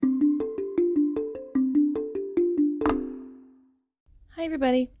Hi,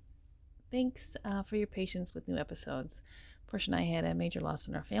 everybody. Thanks for your patience with new episodes. Portia and I had a major loss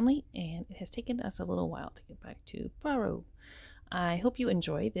in our family, and it has taken us a little while to get back to Poirot. I hope you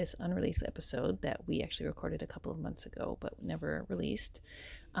enjoy this unreleased episode that we actually recorded a couple of months ago but never released.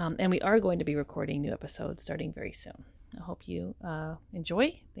 And we are going to be recording new episodes starting very soon. I hope you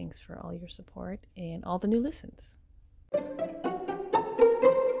enjoy. Thanks for all your support and all the new listens.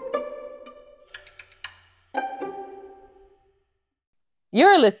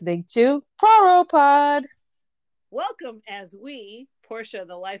 You're listening to Poirot Pod. Welcome as we, Portia,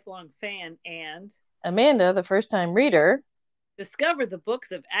 the lifelong fan, and Amanda, the first-time reader, discover the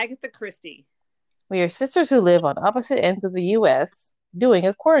books of Agatha Christie. We are sisters who live on opposite ends of the U.S., doing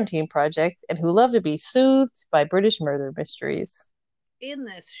a quarantine project, and who love to be soothed by British murder mysteries. In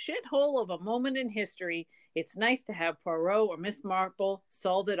this shithole of a moment in history, it's nice to have Poirot or Miss Marple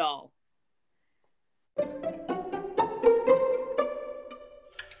solve it all.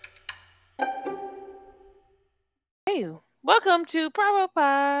 Hey, welcome to Poirot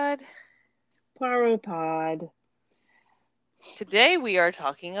Pod. Poirot Pod. Today we are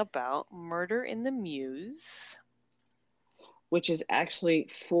talking about Murder in the Mews, which is actually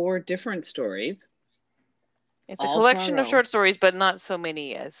 4 different stories. It's a collection of short stories, but not so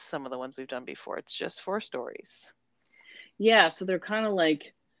many as some of the ones we've done before. It's just 4 stories. Yeah, so they're kind of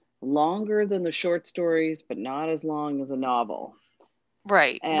like longer than the short stories, but not as long as a novel.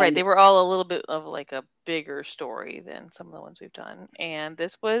 Right. They were all a little bit of like a bigger story than some of the ones we've done. And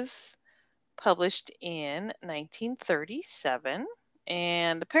this was published in 1937.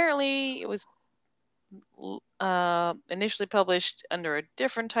 And apparently it was initially published under a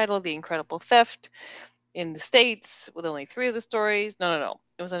different title, The Incredible Theft, in the States, with only 3 of the stories. No.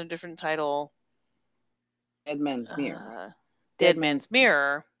 It was under a different title. Dead Man's Mirror. Dead Man's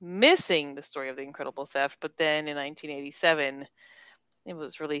Mirror, missing the story of the Incredible Theft, but then in 1987, it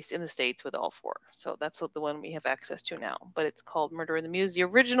was released in the States with all 4. So that's what the one we have access to now. But it's called Murder in the Mews, the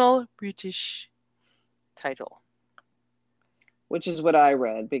original British title. Which is what I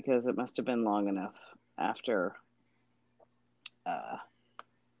read, because it must have been long enough after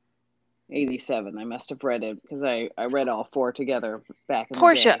 87. I must have read it, because I read all 4 together back in the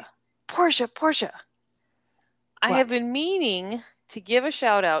day. Portia. I have been meaning to give a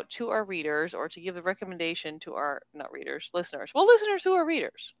shout out to our readers, or to give the recommendation to our, not readers, listeners. Well, listeners who are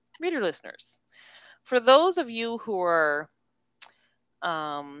readers, reader listeners. For those of you who are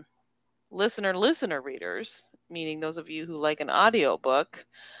listener readers, meaning those of you who like an audiobook,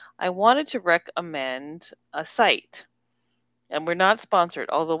 I wanted to recommend a site. And we're not sponsored,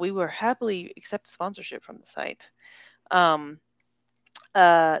 although we will happily accept sponsorship from the site.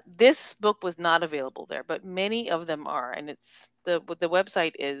 This book was not available there, but many of them are, and it's the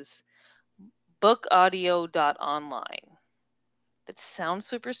website is bookaudio.online. That sounds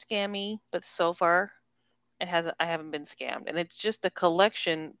super scammy, but so far I haven't been scammed, and it's just a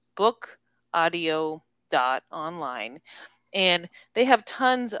collection, bookaudio.online, and they have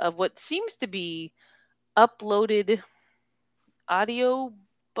tons of what seems to be uploaded audio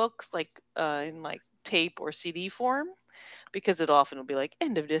books, like in like tape or CD form, because it often will be like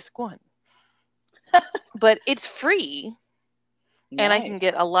end of disc 1. But it's free. Nice. And I can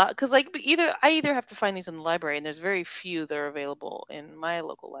get a lot, because like I either have to find these in the library, and there's very few that are available in my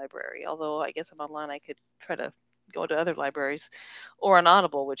local library. Although I guess I'm online, I could try to go to other libraries, or on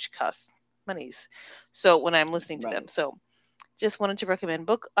Audible, which costs monies. So when I'm listening to them, so just wanted to recommend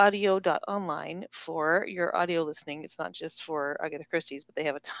bookaudio.online for your audio listening. It's not just for Agatha Christie's, but they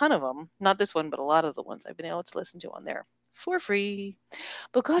have a ton of them. Not this one, but a lot of the ones I've been able to listen to on there for free.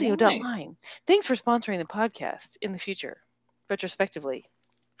 Bookaudio.online. Thanks for sponsoring the podcast in the future, retrospectively,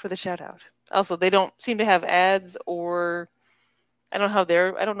 for the shout out. Also, they don't seem to have ads, or I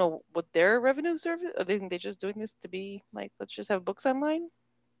don't know what their revenue service. I think they're just doing this to be like, let's just have books online.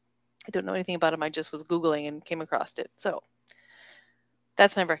 I don't know anything about them. I just was Googling and came across it. So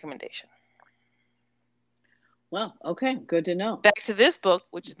that's my recommendation. Well, okay, good to know. Back to this book,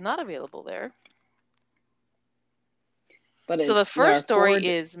 which is not available there. But so the first story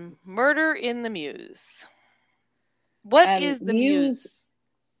is Murder in the Mews. What is the Mews?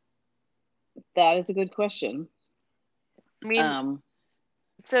 That is a good question. I mean,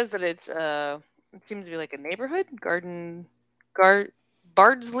 it says that it seems to be like a neighborhood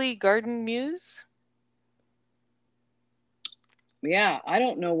Bardsley Garden Mews. Yeah, I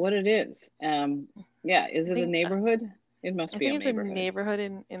don't know what it is. Yeah, is it a neighborhood? It must be a neighborhood. I think it's a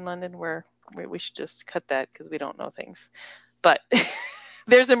neighborhood in London where we should just cut that because we don't know things. But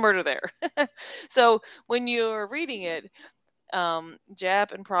there's a murder there. So when you're reading it,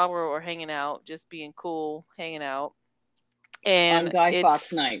 Jap and Poirot are hanging out, just being cool, hanging out. and On Guy Fawkes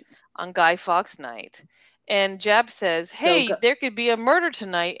it's night. on Guy Fawkes night. And Jab says, So "Hey, there could be a murder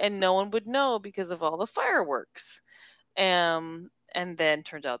tonight, and no one would know because of all the fireworks." And then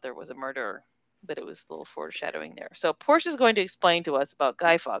turns out there was a murder, but it was a little foreshadowing there. So Portia's going to explain to us about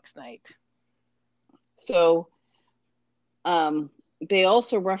Guy Fawkes night. So they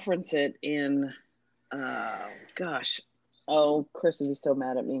also reference it in, gosh, oh, Chris would be so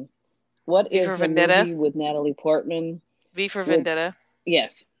mad at me. What V is for the Vendetta. movie with Natalie Portman? V for Vendetta.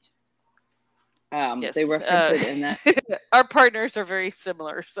 Yes. Yes. They reference it in that. Our partners are very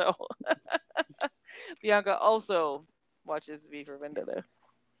similar, so Bianca also watches V for Vendetta.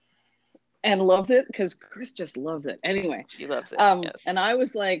 And loves it because Chris just loves it. Anyway. She loves it. Yes. And I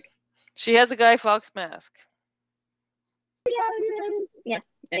was like, she has a Guy Fawkes mask. Yeah.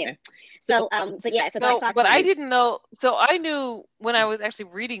 Anyway, so but yeah, but I didn't know. So I knew when I was actually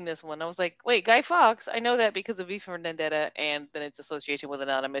reading this one, I was like, wait, Guy Fawkes, I know that because of V for Vendetta and then its association with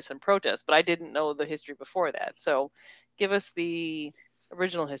Anonymous and Protest, but I didn't know the history before that. So give us the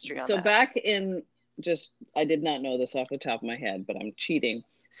original history on that. So back in, just, I did not know this off the top of my head, but I'm cheating.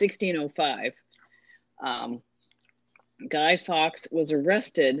 1605, Guy Fawkes was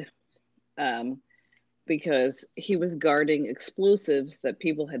arrested because he was guarding explosives that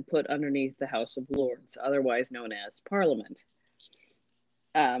people had put underneath the House of Lords, otherwise known as Parliament.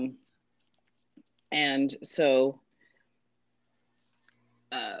 And so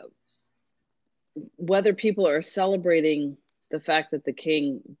whether people are celebrating the fact that the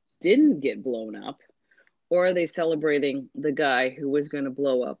king didn't get blown up, or are they celebrating the guy who was going to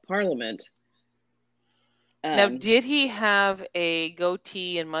blow up Parliament? Now, did he have a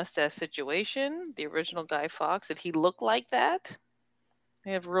goatee and mustache situation? The original Guy Fawkes, did he look like that?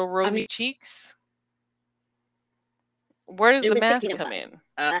 He have real rosy cheeks. Where does the mask come in?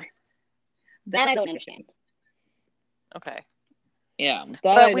 That I don't understand. Okay. Yeah,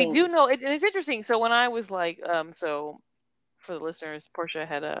 but we do know, and it's interesting. So when I was like, so for the listeners, Portia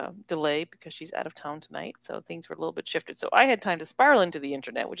had a delay because she's out of town tonight, so things were a little bit shifted. So I had time to spiral into the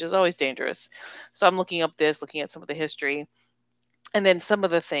internet, which is always dangerous. So I'm looking up this, looking at some of the history, and then some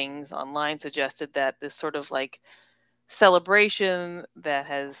of the things online suggested that this sort of like celebration that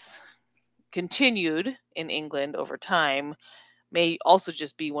has continued in England over time may also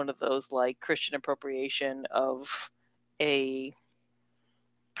just be one of those like Christian appropriation of a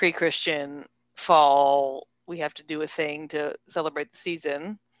pre-Christian fall. We have to do a thing to celebrate the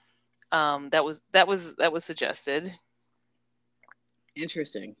season. That was suggested.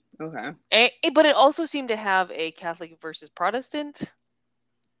 Interesting. Okay. But it also seemed to have a Catholic versus Protestant.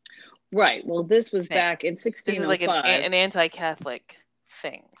 Right. Well, this was back in 1605. This is like an anti-Catholic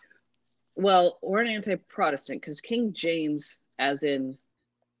thing. Well, or an anti-Protestant, because King James, as in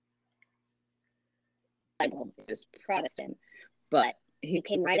Bible, is Protestant, but he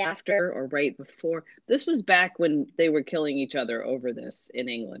came right after or right before. This was back when they were killing each other over this in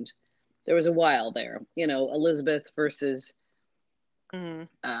England. There was a while there, Elizabeth versus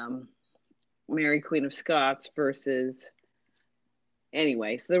Mary Queen of Scots versus.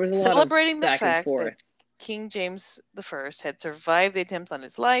 Anyway, so there was a lot of back the fact and forth. That King James I had survived the attempts on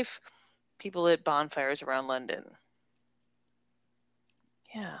his life. People lit bonfires around London.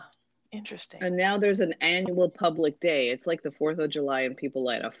 Yeah, interesting. And now there's an annual public day. It's like the 4th of July and people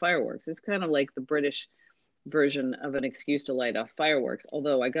light off fireworks. It's kind of like the British version of an excuse to light off fireworks.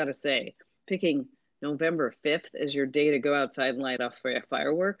 Although I gotta say, picking November 5th as your day to go outside and light off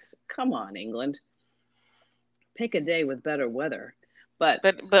fireworks, come on, England. Pick a day with better weather. But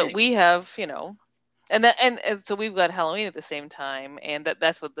anyway. We have, and so we've got Halloween at the same time, and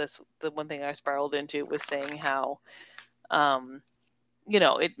that's what the one thing I spiraled into was saying how,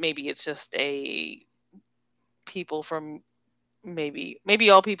 it's just a people from maybe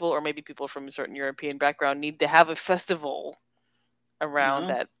all people or maybe people from a certain European background need to have a festival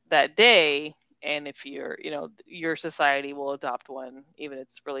around that day, and if you're, your society will adopt one, even if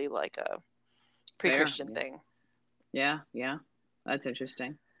it's really like a pre-Christian thing. Yeah, that's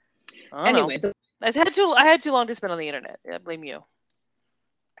interesting. Anyway, I had too long to spend on the internet. I blame you.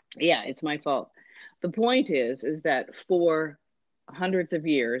 Yeah, it's my fault. The point is that for hundreds of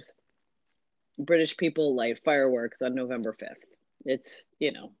years, British people light fireworks on November 5th. It's,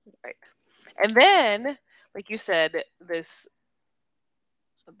 right. And then, like you said, the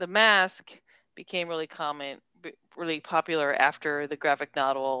mask became really popular after the graphic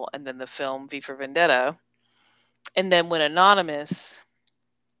novel and then the film V for Vendetta. And then when Anonymous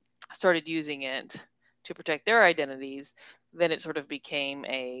started using it to protect their identities, then it sort of became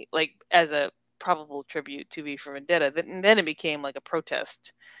as a probable tribute to V for Vendetta. Then it became like a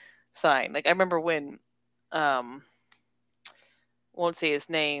protest sign. Like I remember when won't say his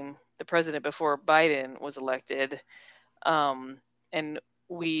name, the president before Biden was elected. And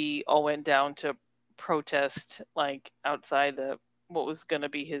we all went down to protest, like outside what was going to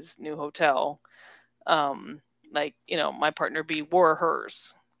be his new hotel. Like, my partner B wore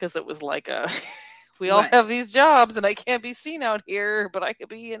hers because it was like we all Right. have these jobs and I can't be seen out here, but I could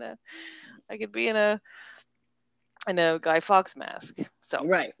be in a Guy Fawkes mask. So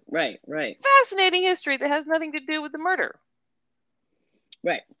Right. fascinating history that has nothing to do with the murder.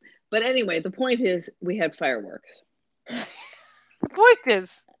 Right. But anyway, the point is we had fireworks. The point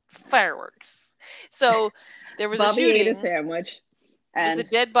is fireworks. So there was a Bobby ate a shooting. sandwich, There's a and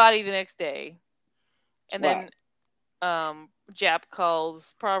dead body the next day. And wow. then Jap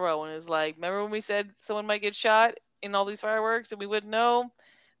calls Praro and is like, remember when we said someone might get shot in all these fireworks and we wouldn't know?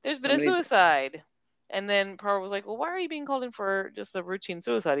 There's been a Somebody, suicide. And then Praro was like, well, why are you being called in for just a routine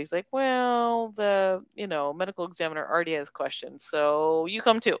suicide? He's like, well, the medical examiner already has questions, so you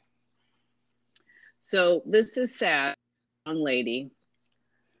come too. so this is sad. Young lady,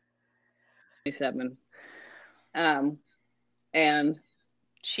 27, and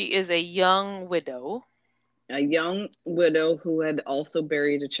She is a young widow. a young widow who had also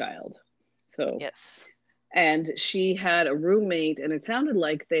buried a child. So, Yes. and she had a roommate, and it sounded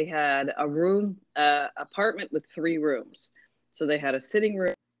like they had a room, apartment with 3 rooms. So they had a sitting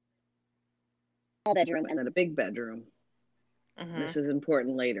room, small bedroom, and then a big bedroom. Mm-hmm. This is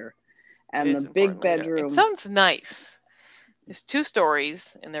important later. It And the is important big later. bedroom. It sounds nice. There's 2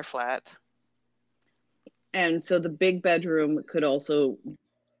 stories in their flat. And so the big bedroom could also,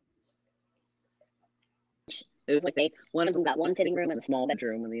 it was like one of them got one sitting room and a small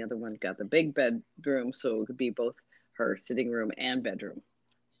bedroom, and the other one got the big bedroom, so it could be both her sitting room and bedroom.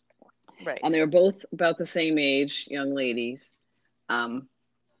 Right. And they were both about the same age, young ladies.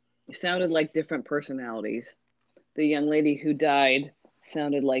 Sounded like different personalities. The young lady who died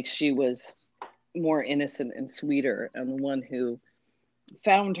sounded like she was more innocent and sweeter, and the one who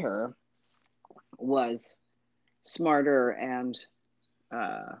found her was smarter and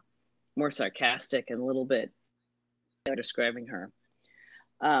more sarcastic and a little bit describing her.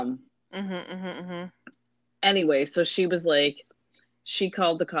 Anyway, so she was like, she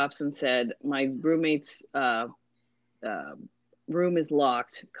called the cops and said, my roommate's room is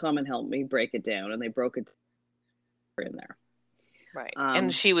locked. Come and help me break it down. And they broke it in there. Right.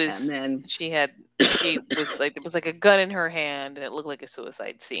 And she was like, there was like a gun in her hand and it looked like a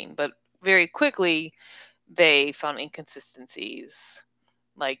suicide scene. But very quickly, they found inconsistencies.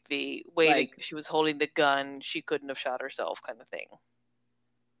 Like the way that she was holding the gun, she couldn't have shot herself, kind of thing.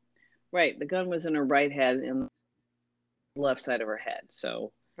 Right. The gun was in her right head and the left side of her head.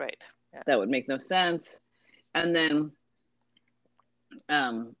 So right. Yeah. That would make no sense. And then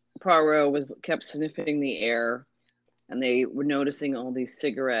Poirot kept sniffing the air, and they were noticing all these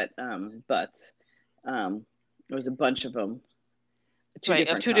cigarette butts. There was a bunch of them.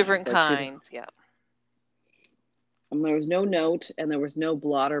 Two different kinds. Yeah. And there was no note, and there was no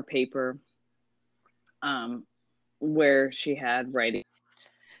blotter paper where she had writing.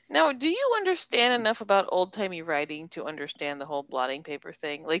 Now, do you understand enough about old-timey writing to understand the whole blotting paper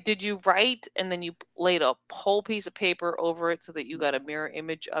thing? Like, did you write and then you laid a whole piece of paper over it so that you got a mirror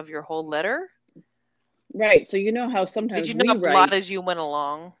image of your whole letter? Right. So you know how sometimes did you not blot as you went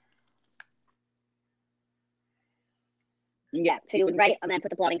along? Yeah. So you would write and then put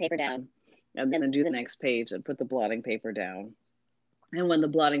the blotting paper down, and then do the next page and put the blotting paper down. And when the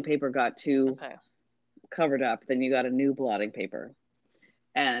blotting paper got too covered up, then you got a new blotting paper.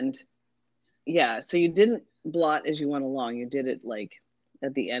 And yeah, so you didn't blot as you went along. You did it like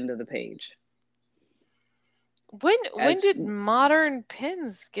at the end of the page. When did modern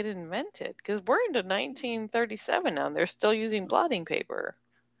pens get invented? Because we're into 1937 now and they're still using blotting paper.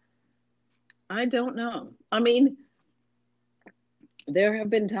 I don't know. I mean, there have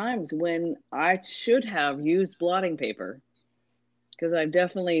been times when I should have used blotting paper because I've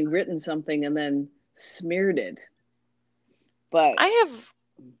definitely written something and then smeared it. But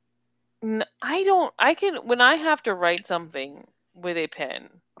when I have to write something with a pen,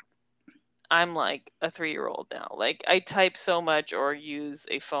 I'm like a 3-year-old now. Like, I type so much or use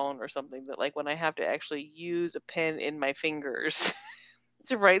a phone or something that, like, when I have to actually use a pen in my fingers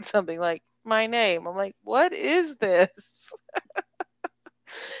to write something like my name, I'm like, what is this?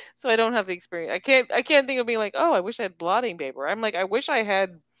 So I don't have the experience. I can't think of being like, oh, I wish I had blotting paper. I'm like, I wish I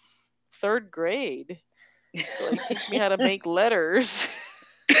had 3rd grade to like teach me how to make letters.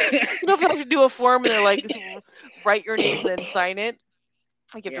 You know, if I have to do a form and they're like, write your name and then sign it.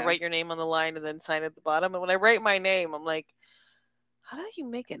 Like, you have to write your name on the line and then sign at the bottom. And when I write my name, I'm like, how do you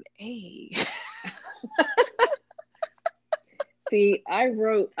make an A? See, I've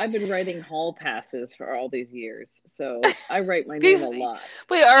been writing hall passes for all these years, so I write my name a These lot.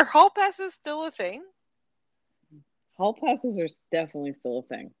 wait, are hall passes still a thing? Hall passes are definitely still a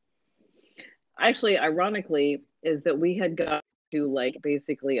thing. Actually, ironically, is that we had got to like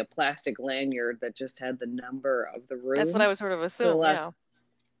basically a plastic lanyard that just had the number of the That's what I room would sort of for the assume. Yeah.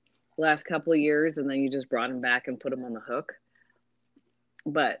 last couple of years, and then you just brought them back and put them on the hook.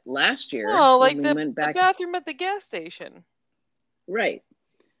 But last year, Oh, when like we went the back, bathroom at the gas station. right?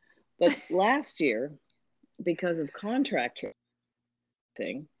 But last year, because of contract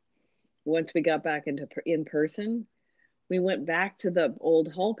thing, once we got back into in person, we went back to the old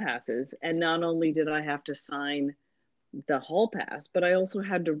hall passes, and not only did I have to sign the hall pass, but I also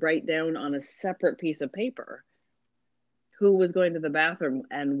had to write down on a separate piece of paper who was going to the bathroom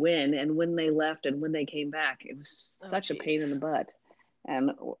and when they left and when they came back. It was Oh, such a pain in the jeez. butt.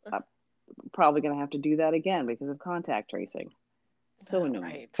 And I'm probably going to have to do that again because of contact tracing. So Oh, annoying.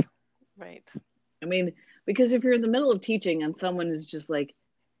 right. Right. I mean, because if you're in the middle of teaching and someone is just like,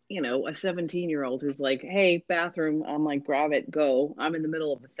 a 17-year-old who's like, hey, bathroom, I'm like, grab it, go. I'm in the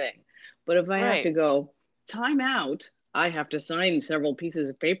middle of the thing. But if I have Right. to go, time out, I have to sign several pieces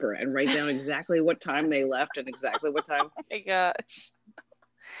of paper and write down exactly what time they left and exactly what time. Oh my gosh.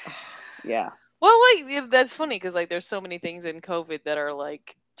 Yeah. Well, like that's funny because like there's so many things in COVID that are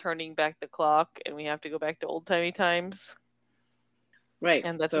like turning back the clock, and we have to go back to old timey times, Right.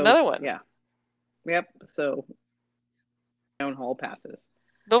 and that's So, another one. yeah. Yep. So, town hall passes.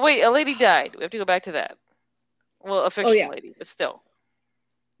 But wait, a lady died. We have to go back to that. Well, a Oh, fictional yeah. lady, but still.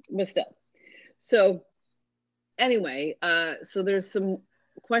 But still. So, anyway, so there's some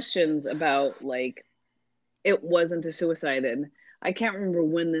questions about like it wasn't a suicide, and I can't remember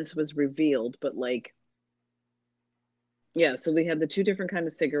when this was revealed, but like, yeah, so we had the two different kind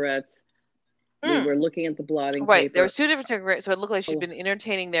of cigarettes. We Mm. were looking at the blotting Right. There paper. was two different cigarettes, so it looked like she'd been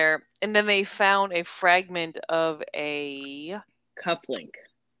entertaining there, and then they found a fragment of a Cufflink.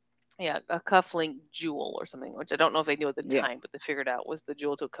 a cufflink jewel or something, which I don't know if they knew at the Yeah. time, but they figured out was the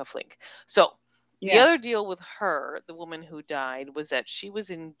jewel to a cufflink. So the Yeah. other deal with her, the woman who died, was that she was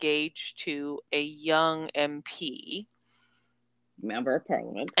engaged to a young MP. Member of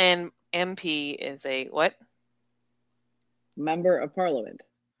Parliament. And MP is a what? Member of Parliament.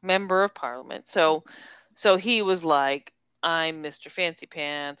 Member of Parliament. So he was like, I'm Mr. Fancy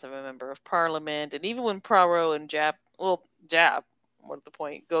Pants, I'm a member of Parliament. And even when Poirot and Jap, what the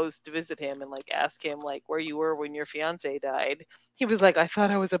point, goes to visit him and like ask him like where you were when your fiance died, he was like, I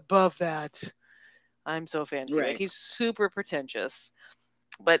thought I was above that. I'm so fancy. Like Right. he's super pretentious.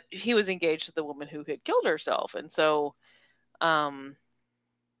 But he was engaged to the woman who had killed herself. And so And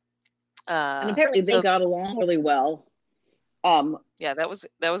apparently they so got along really well. yeah, that was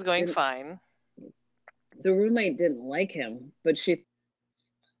going fine. The roommate didn't like him, but she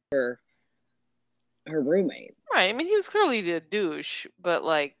her roommate. Right. I mean, he was clearly a douche, but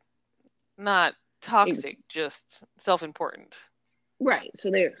like not He was toxic, just self-important. right.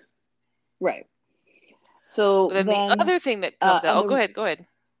 So they're right. So But then the then, other thing that comes out. and Oh, go ahead.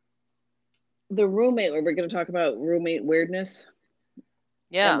 the roommate. We're going to talk about roommate weirdness and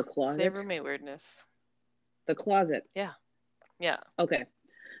Yeah, the say closet. roommate weirdness. The closet. Yeah, yeah. Okay.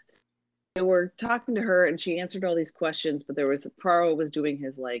 So they were talking to her, and she answered all these questions, but there was Poirot was doing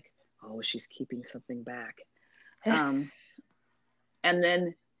his like, oh, she's keeping something back. And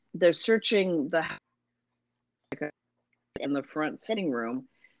then they're searching the in the front sitting room,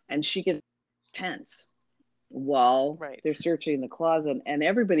 and she gets tense while Right. they're searching the closet, and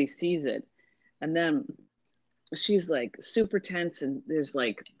everybody sees it. And then she's like super tense, and there's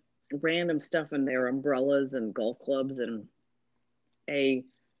like random stuff in there, umbrellas and golf clubs and a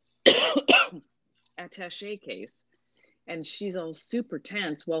attache case. And she's all super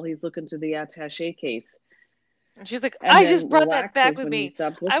tense while he's looking through the attache case. And she's like, And I just then brought that back relaxes with when he me.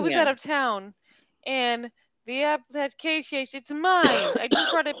 stopped I looking was at out her. of town, and that case, it's mine. I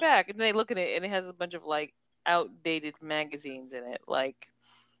just brought it back. And they look at it, and it has a bunch of like outdated magazines in it. Like,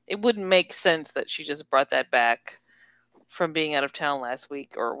 it wouldn't make sense that she just brought that back from being out of town last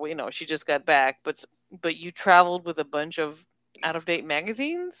week, or she just got back. But you traveled with a bunch of out of date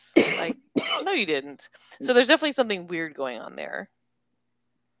magazines? Like, no, you didn't. So there's definitely something weird going on there.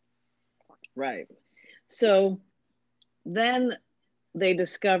 Right. So then they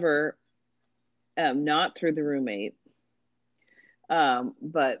discover, not through the roommate,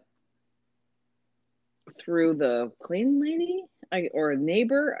 but through the cleaning lady or a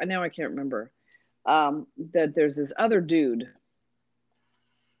neighbor. Now I can't remember. That there's this other dude,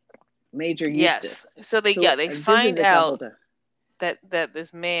 Major Yes. Eustace, So they who they had find visited a couple out times. that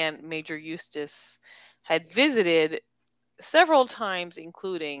this man, Major Eustace, had visited several times,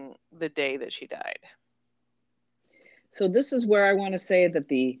 including the day that she died. So this is where I want to say that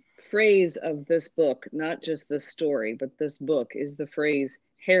the phrase of this book, not just this story, but this book, is the phrase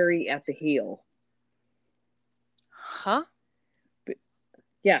Harry at the heel. Huh?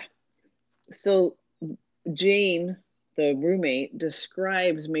 Yeah. So Jane, the roommate,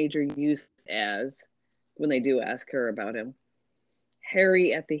 describes Major Eustace as, when they do ask her about him,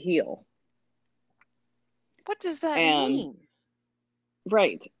 Harry at the heel. What does that And mean?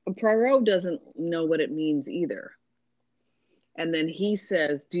 right, Poirot doesn't know what it means either. And then he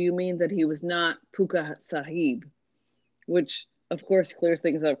says, "Do you mean that he was not Puka Sahib?" Which, of course, clears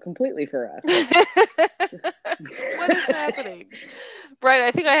things up completely for us. What is happening? Right,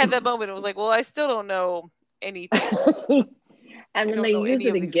 I think I had that moment. It was like, well, I still don't know anything. And I then don't they know use any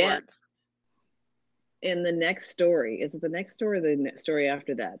it of these again words. in the next story. Is it the next story or the story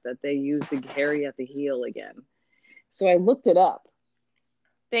after that they use the Harry at the heel again? So I looked it up.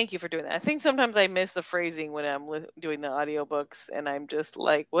 Thank you for doing that. I think sometimes I miss the phrasing when I'm doing the audiobooks, and I'm just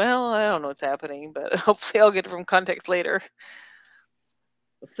like, well, I don't know what's happening, but hopefully I'll get it from context later.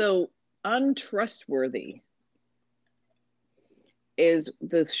 So untrustworthy is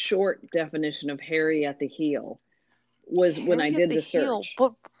the short definition of Harry at the heel. Was Harry when I at did the the heel, search.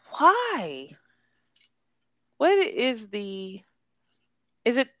 but why? What is the?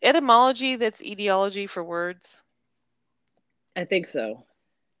 Is it etymology that's etiology for words? I think so.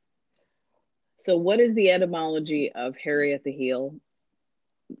 So what is the etymology of Harry at the heel?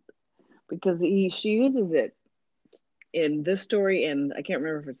 Because she uses it in this story, and I can't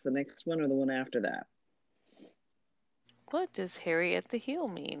remember if it's the next one or the one after that. What does Harry at the heel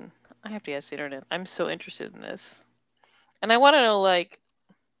mean? I have to ask the internet. I'm so interested in this. And I want to know, like,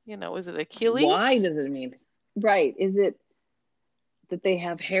 is it Achilles? Why does it mean? Right. Is it that they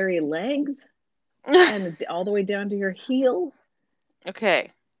have hairy legs and all the way down to your heel?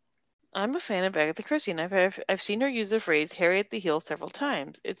 Okay. I'm a fan of Agatha Christie, and I've seen her use the phrase Harry at the heel several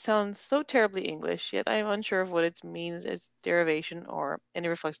times. It sounds so terribly English, yet I am unsure of what it means as derivation or any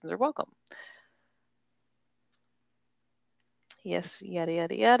reflections are welcome. Yes, yada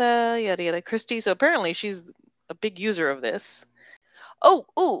yada yada yada yada. Christie. So apparently she's a big user of this. Oh,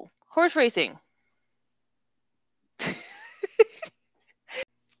 ooh, horse racing.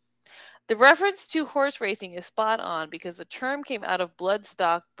 The reference to horse racing is spot on because the term came out of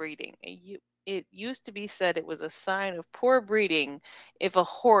bloodstock breeding. It used to be said it was a sign of poor breeding if a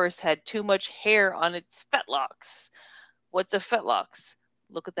horse had too much hair on its fetlocks. What's a fetlocks?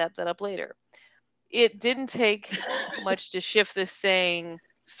 Look at that up later. It didn't take much to shift this saying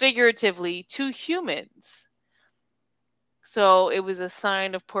figuratively to humans. So it was a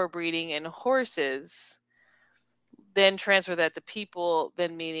sign of poor breeding in horses. Then transfer that to people,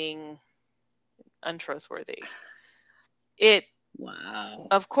 then meaning untrustworthy. Wow.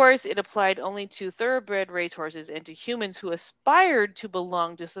 Of course, it applied only to thoroughbred racehorses and to humans who aspired to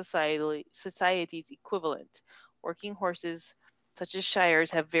belong to society's equivalent. Working horses, such as Shires,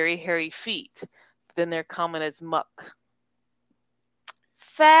 have very hairy feet, but then they're common as muck.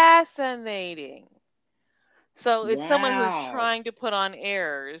 Fascinating. So it's someone who's Wow. trying to put on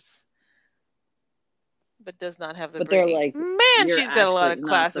airs, but does not have the But they're breeding. like, Man, you're she's got a lot actually of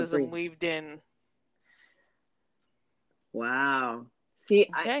not the classism breed. weaved in. Wow. See,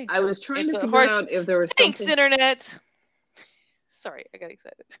 Okay, I so was trying it's to a figure horse. out if there was Thanks, something. internet. Sorry, I got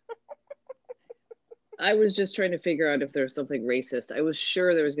excited. I was just trying to figure out if there was something racist. I was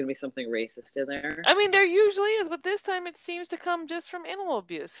sure there was going to be something racist in there. I mean, there usually is, but this time it seems to come just from animal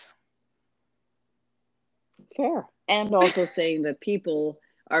abuse. Fair. And also saying that people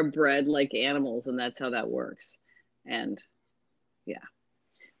are bred like animals, and that's how that works. And yeah,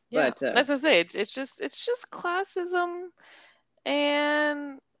 Yeah, but that's what I say. It's just classism,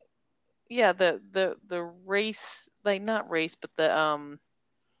 and yeah, the race, like not race, but the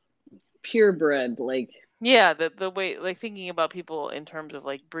purebred, like yeah, the way, like thinking about people in terms of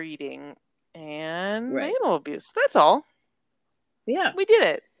like breeding and right. animal abuse. That's all. Yeah. We did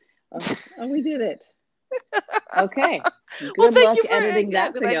it. Oh, we did it. Okay. Well, Good thank luck you for editing yeah,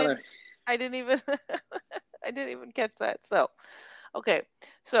 that because together. I didn't even I didn't even catch that. So, okay,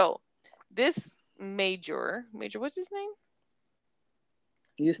 so this major, what's his name?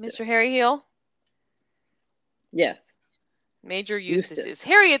 Mr. Eustace. Harry Heel. Yes. Major Eustace is Eustace.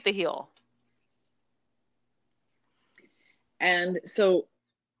 Harry at the heel. And so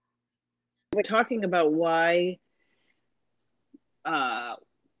we're talking about why uh,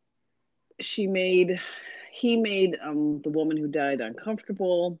 he made the woman who died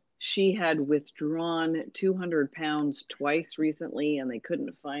uncomfortable. She had withdrawn 200 pounds twice recently and they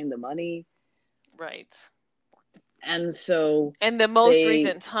couldn't find the money. Right. And so And the most they,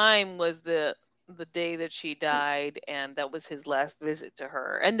 recent time was the day that she died, and that was his last visit to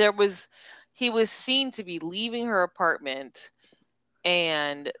her. And he was seen to be leaving her apartment,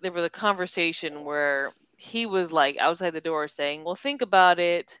 and there was a conversation where he was like outside the door saying, "Well, think about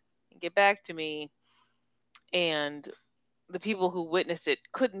it and get back to me." And the people who witnessed it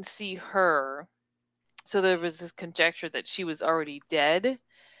couldn't see her, so there was this conjecture that she was already dead,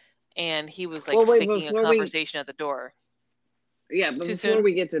 and he was like well, wait, faking a conversation at the door. but Too before soon?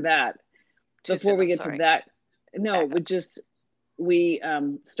 we get to that, Too soon, I'm sorry. no, Back up. we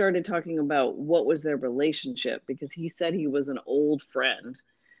started talking about what was their relationship, because he said he was an old friend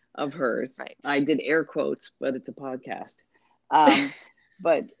of hers. Right. I did air quotes, but it's a podcast.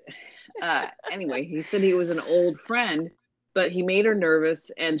 But anyway, he said he was an old friend, but he made her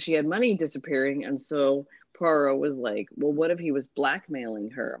nervous and she had money disappearing. And so Poirot was like, well, what if he was blackmailing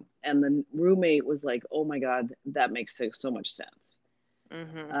her? And the roommate was like, oh my God, that makes so much sense.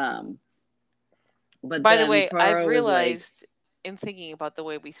 Mm-hmm. Um, but By the then way, I've Poirot was like, realized in thinking about the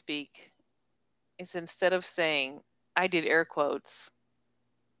way we speak, is instead of saying, I did air quotes,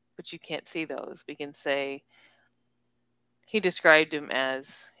 but you can't see those, we can say, he described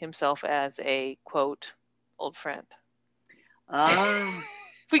himself as a quote, old friend. ah,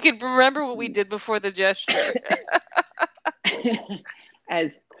 We could remember what we did before the gesture.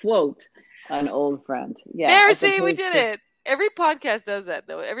 as quote, an old friend. Yeah, There, as see, we opposed did to, it. Every podcast does that,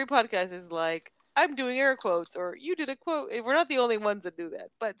 though. Every podcast is like, I'm doing air quotes, or you did a quote. We're not the only ones that do that,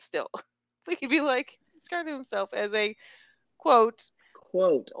 but still, we could be like, describing himself as a quote,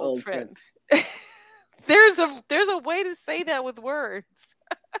 quote, old old friend. friend. there's a way to say that with words.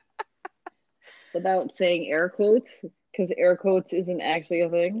 Without saying air quotes, because air quotes isn't actually a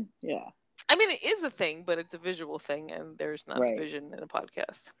thing. Yeah, I mean, it is a thing, but it's a visual thing, and there's not right, vision in a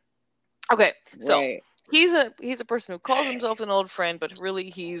podcast. Okay, so right. he's a person who calls himself an old friend, but really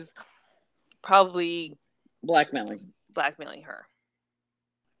he's probably Blackmailing. blackmailing her.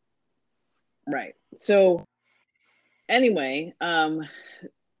 Right. So anyway,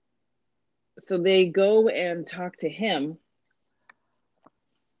 so they go and talk to him,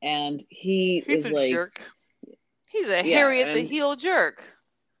 and he He's is a like, jerk. He's a yeah, Harry at the heel jerk.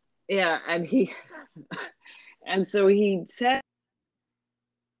 and he, and so he said,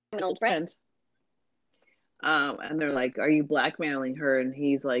 an old friend. And they're like, "Are you blackmailing her?" And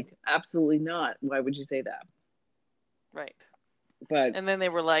he's like, "Absolutely not. Why would you say that?" Right. But And then they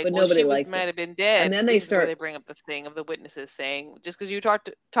were like, "Well, nobody she was likes might it. have been And dead." then they This is where start, they bring up the thing of the witnesses saying, "Just because you talked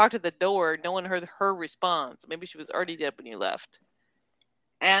to the door, no one heard her response. Maybe she was already dead when you left."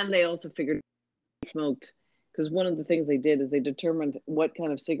 and they also figured he smoked, because one of the things they did is they determined what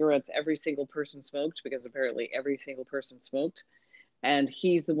kind of cigarettes every single person smoked, because apparently every single person smoked, and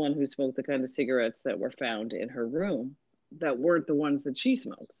he's the one who smoked the kind of cigarettes that were found in her room that weren't the ones that she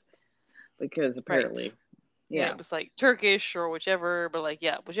smokes, because Right. apparently, And yeah. it was like Turkish or whichever, but like,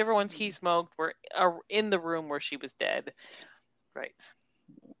 yeah, whichever ones he smoked were in the room where she was dead. Right.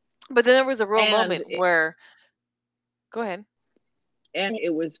 But then there was a real and moment where, go ahead. and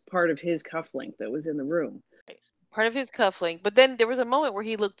it was part of his cufflink that was in the room. Right. Part of his cufflink. But then there was a moment where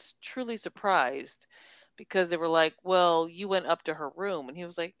he looked truly surprised because they were like, well, you went up to her room. And he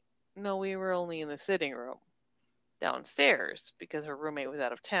was like, no, we were only in the sitting room downstairs because her roommate was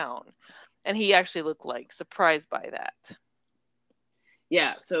out of town. And he actually looked like surprised by that.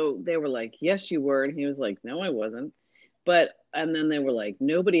 Yeah, so they were like, "Yes, you were," and he was like, "No, I wasn't." But and then they were like,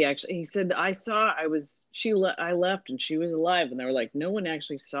 "Nobody actually." He said, "I saw. I was. I left, and she was alive." And they were like, "No one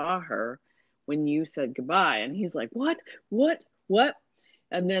actually saw her when you said goodbye." And he's like, "What? What? What?"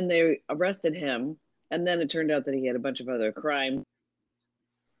 And then they arrested him. And then it turned out that he had a bunch of other crimes,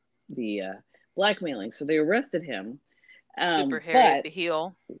 the blackmailing. So they arrested him. Super Harry at But the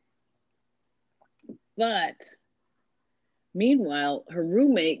heel. but meanwhile, her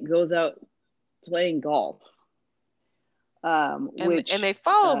roommate goes out playing golf, And which they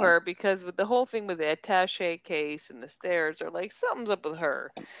follow her because with the whole thing with the attache case and the stairs are like something's up with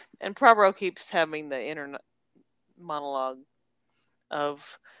her. And Poirot keeps having the inner monologue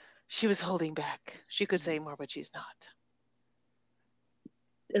of she was holding back. She could say more, but she's not.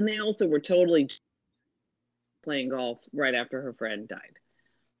 and they also were totally playing golf right after her friend died.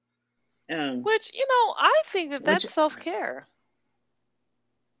 Which, I think that Which that's self care.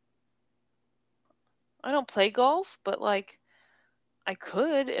 I don't play golf, but like I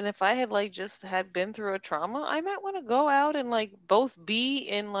could, and if I had like just had been through a trauma, I might want to go out and like both be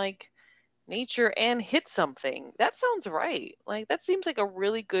in like nature and hit something. That sounds right. Like that seems like a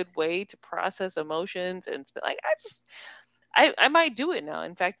really good way to process emotions and like I might do it now.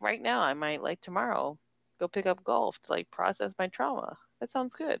 In fact, right now I might like tomorrow. go pick up golf to like process my trauma. That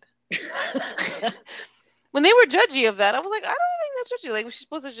sounds good. When they were judgy of that, I was like, I don't think that's judgy. Like, was she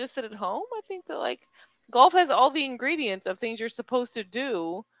supposed to just sit at home? I think that like golf has all the ingredients of things you're supposed to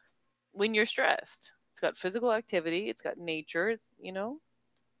do when you're stressed. It's got physical activity. It's got nature. It's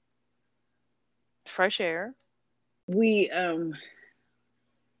fresh air. We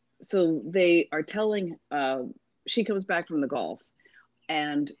so they are telling she comes back from the golf,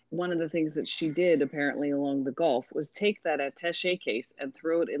 and one of the things that she did apparently along the golf was take that attache case and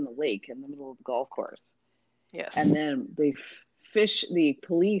throw it in the lake in the middle of the golf course. Yes. And then the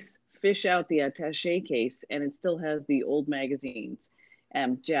police fish out the attache case, and it still has the old magazines.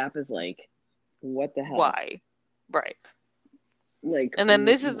 And Jap is like, what the hell? Why? Right. Like, and then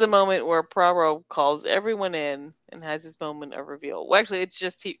this is the moment where Poirot calls everyone in and has his moment of reveal. Well, actually, it's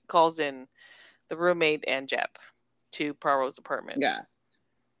just he calls in the roommate and Jap to Poirot's apartment. Yeah.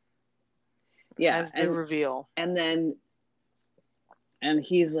 Yeah. As the reveal. And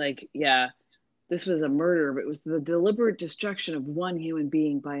he's like, yeah, this was a murder, but it was the deliberate destruction of one human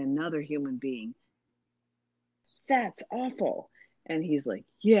being by another human being. That's awful. And he's like,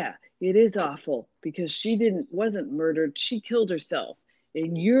 yeah, it is awful because she wasn't murdered. She killed herself.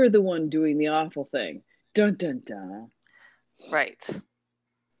 And you're the one doing the awful thing. Dun, dun, dun. Right.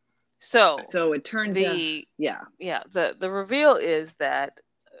 So it turned out, yeah. Yeah. The reveal is that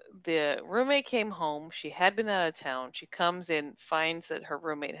the roommate came home. She had been out of town. She comes in, finds that her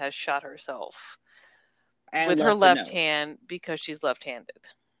roommate has shot herself with her left hand because she's left-handed.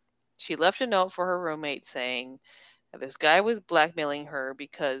 She left a note for her roommate saying that this guy was blackmailing her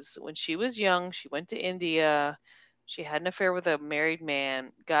because when she was young, she went to India. She had an affair with a married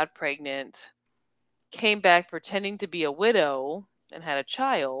man, got pregnant, came back pretending to be a widow and had a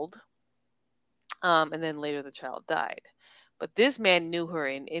child. And then later the child died. But this man knew her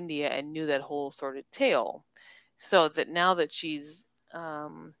in India and knew that whole sordid tale. So that now that she's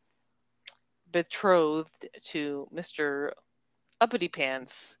betrothed to Mr. Uppity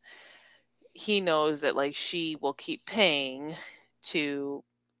Pants, he knows that like she will keep paying to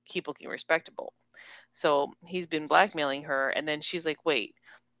keep looking respectable. So he's been blackmailing her, and then she's like, wait,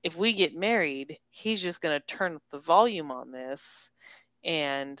 if we get married, he's just going to turn up the volume on this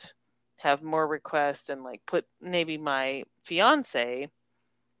and have more requests and like put maybe my fiance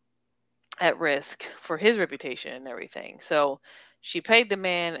at risk for his reputation and everything. So she paid the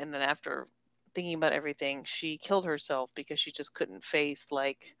man, and then after thinking about everything, she killed herself because she just couldn't face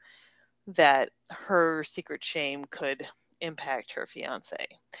like that her secret shame could impact her fiance.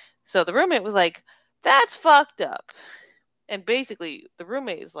 So the roommate was like, that's fucked up. And basically, the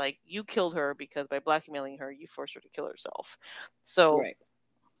roommate is like, you killed her because by blackmailing her, you forced her to kill herself. So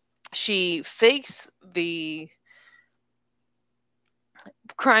she fakes the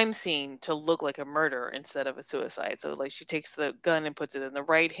crime scene to look like a murder instead of a suicide. So like she takes the gun and puts it in the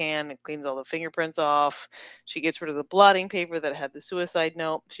right hand and cleans all the fingerprints off. She gets rid of the blotting paper that had the suicide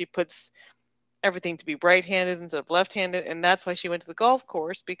note. She puts everything to be right-handed instead of left-handed, and that's why she went to the golf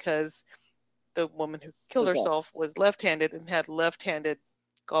course, because the woman who killed herself was left-handed and had left-handed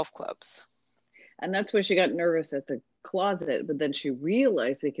golf clubs. And that's why she got nervous at the closet, but then she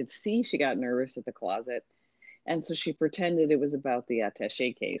realized they could see she got nervous at the closet, and so she pretended it was about the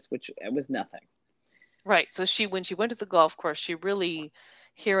attaché case, which was nothing. Right. So when she went to the golf course, she really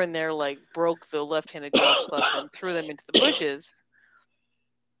here and there like broke the left-handed golf clubs and threw them into the bushes.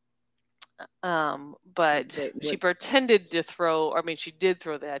 But she pretended to throw, I mean, she did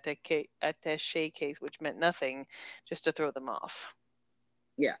throw the attaché case, which meant nothing, just to throw them off.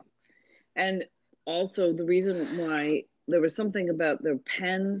 Yeah. And also the reason why there was something about the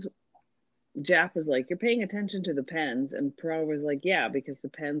pens, Jap was like, you're paying attention to the pens. And Poirot was like, yeah, because the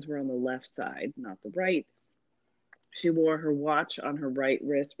pens were on the left side, not the right. She wore her watch on her right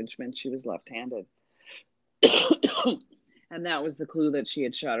wrist, which meant she was left-handed. And that was the clue that she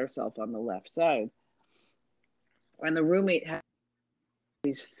had shot herself on the left side. And the roommate had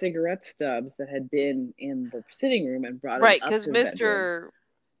these cigarette stubs that had been in the sitting room and brought it up to the bedroom.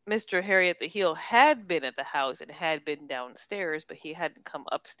 Mr. Harry at the Heel had been at the house and had been downstairs, but he hadn't come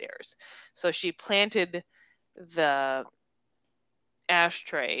upstairs. So she planted the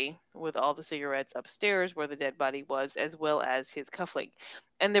ashtray with all the cigarettes upstairs where the dead body was, as well as his cufflink.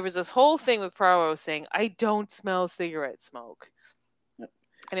 And there was this whole thing with Poirot saying, I don't smell cigarette smoke.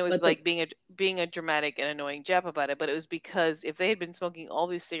 And it was like being a dramatic and annoying Jap about it, but it was because if they had been smoking all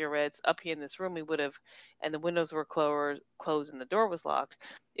these cigarettes up here in this room, we would have, and the windows were closed and the door was locked,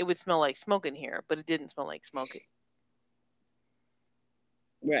 it would smell like smoke in here, but it didn't smell like smoking.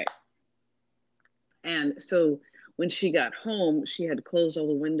 Right. And so when she got home, she had closed all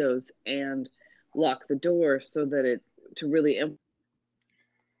the windows, and lock the door so that it to really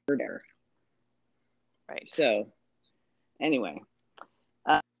murder. Right. So anyway,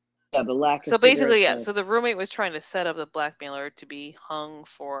 uh, yeah, the lack of So cigarette basically, yeah. smoke. So the roommate was trying to set up the blackmailer to be hung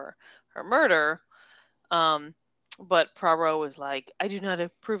for her murder. Um, but Poirot was like, "I do not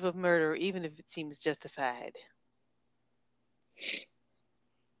approve of murder, even if it seems justified."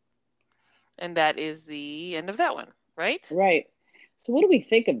 And that is the end of that one, right? Right. So what do we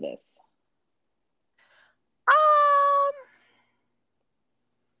think of this? Um,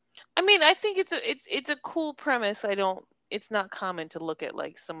 I mean, I think it's a cool premise. I don't. It's not common to look at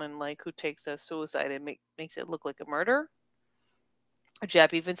like someone like who takes a suicide and makes it look like a murder.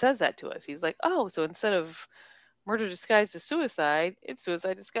 Jap even says that to us. He's like, "Oh, so instead of murder disguised as suicide, it's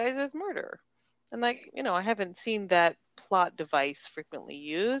suicide disguised as murder." And like, I haven't seen that plot device frequently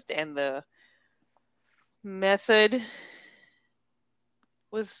used, and the method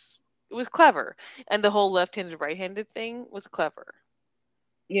was it was clever, and the whole left-handed right-handed thing was clever.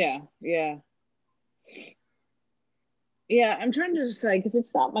 Yeah, yeah. Yeah, I'm trying to decide because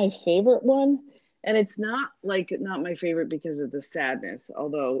it's not my favorite one. And it's not like not my favorite because of the sadness,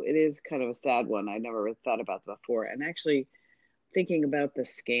 although it is kind of a sad one. I never really thought about that before. And actually thinking about the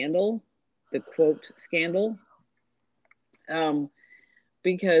scandal, the quote scandal, um,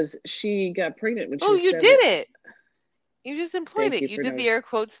 because she got pregnant when she Oh, was you did 7. it. You just employed Thank it. you You for did the noticing. air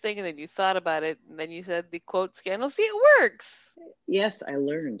quotes thing, and then you thought about it, and then you said the quote scandal. See, it works. Yes, I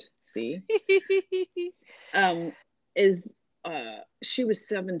learned. See, um, is she was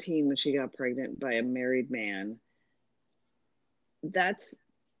 17 when she got pregnant by a married man. That's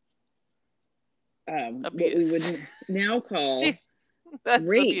what we Abuse. would now She, call that's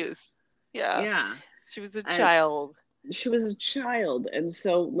rape. abuse. Yeah, Yeah. she was a And child. she was a child. And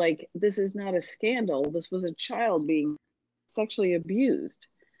so, like, this is not a scandal. This was a child being sexually abused.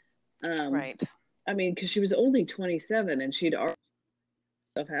 Um, Right. I mean, because she was only 27 and she'd already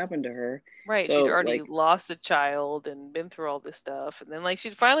stuff happened to her. Right. She'd So, already like, lost a child and been through all this stuff, and then like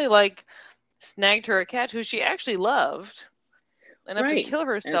she'd finally like snagged her a cat who she actually loved, enough to right. kill And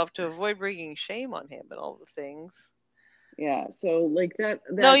herself to avoid bringing shame on him and all the things. yeah, so like No,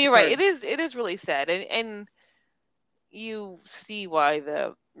 that you're right. part, It is really sad, and you see why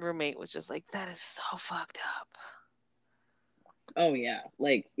the roommate was just like, that is so fucked up. oh yeah,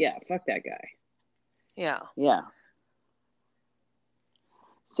 like yeah, fuck that guy. Yeah. Yeah.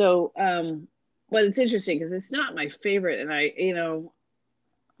 So, but it's interesting because it's not my favorite, and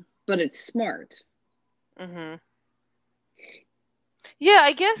but it's smart. Mhm. Yeah,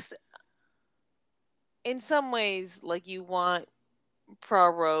 I guess in some ways, like you want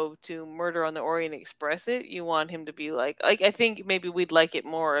Poirot to Murder on the Orient Express it. You want him to be like I think maybe we'd like it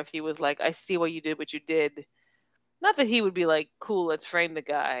more if he was like, I see why you did what you did. Not that he would be like, cool, let's frame the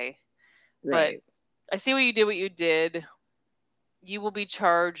guy, but Right. I see what you did, what you did. You will be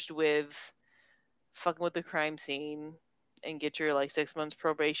charged with fucking with the crime scene and get your like 6 months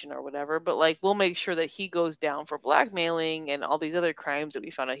probation or whatever. But like we'll make sure that he goes down for blackmailing and all these other crimes that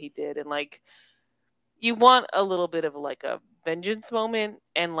we found out he did. And like you want a little bit of like a vengeance moment,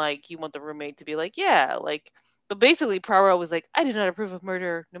 and like you want the roommate to be like, yeah, like. But basically, Poirot was like, I do not approve of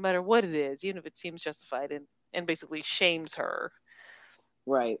murder, no matter what it is, even if it seems justified, and basically shames her.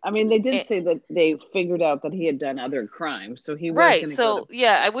 Right. I mean, they did And, say that they figured out that he had done other crimes, so he was right. going to go to. So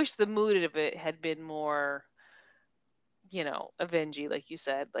yeah, I wish the mood of it had been more, avenging, like you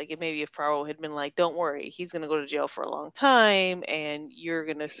said. Like it maybe if Poirot had been like, don't worry, he's gonna go to jail for a long time, and you're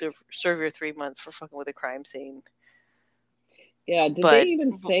gonna serve your 3 months for fucking with a crime scene. Yeah. Did they But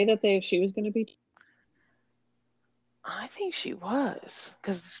even say that she was going to be? I think she was,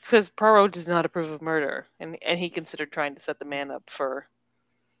 because Poirot does not approve of murder, and he considered trying to set the man up for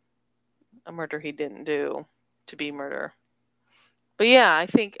a murder he didn't do to be murder. But yeah, I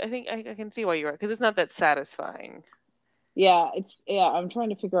can see why you're right, because it's not that satisfying. Yeah. Yeah. I'm trying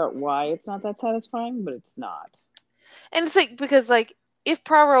to figure out why it's not that satisfying, but it's not. And it's like because like if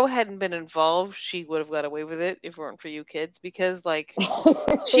Poirot hadn't been involved, she would have got away with it if it weren't for you kids. Because like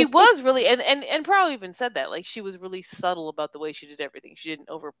she was really, and Poirot even said that, like she was really subtle about the way she did everything. She didn't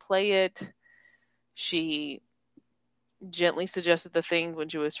overplay it. She gently suggested the thing when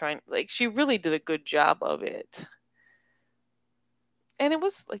she was trying, like she really did a good job of it. And it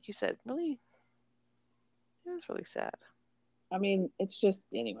was like you said, really, it was really sad. I mean, it's just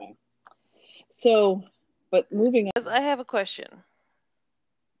anyway. So, but moving on. As I have a question.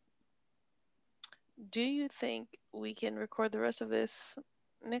 Do you think we can record the rest of this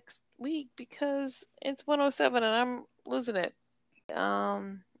next week, because it's 107 and I'm losing it? I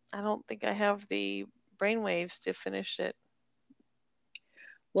don't think I have the brainwaves to finish it.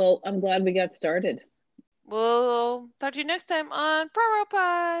 Well, I'm glad we got started. We'll talk to you next time on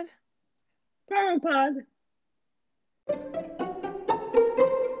ProRoPod. Power Pod.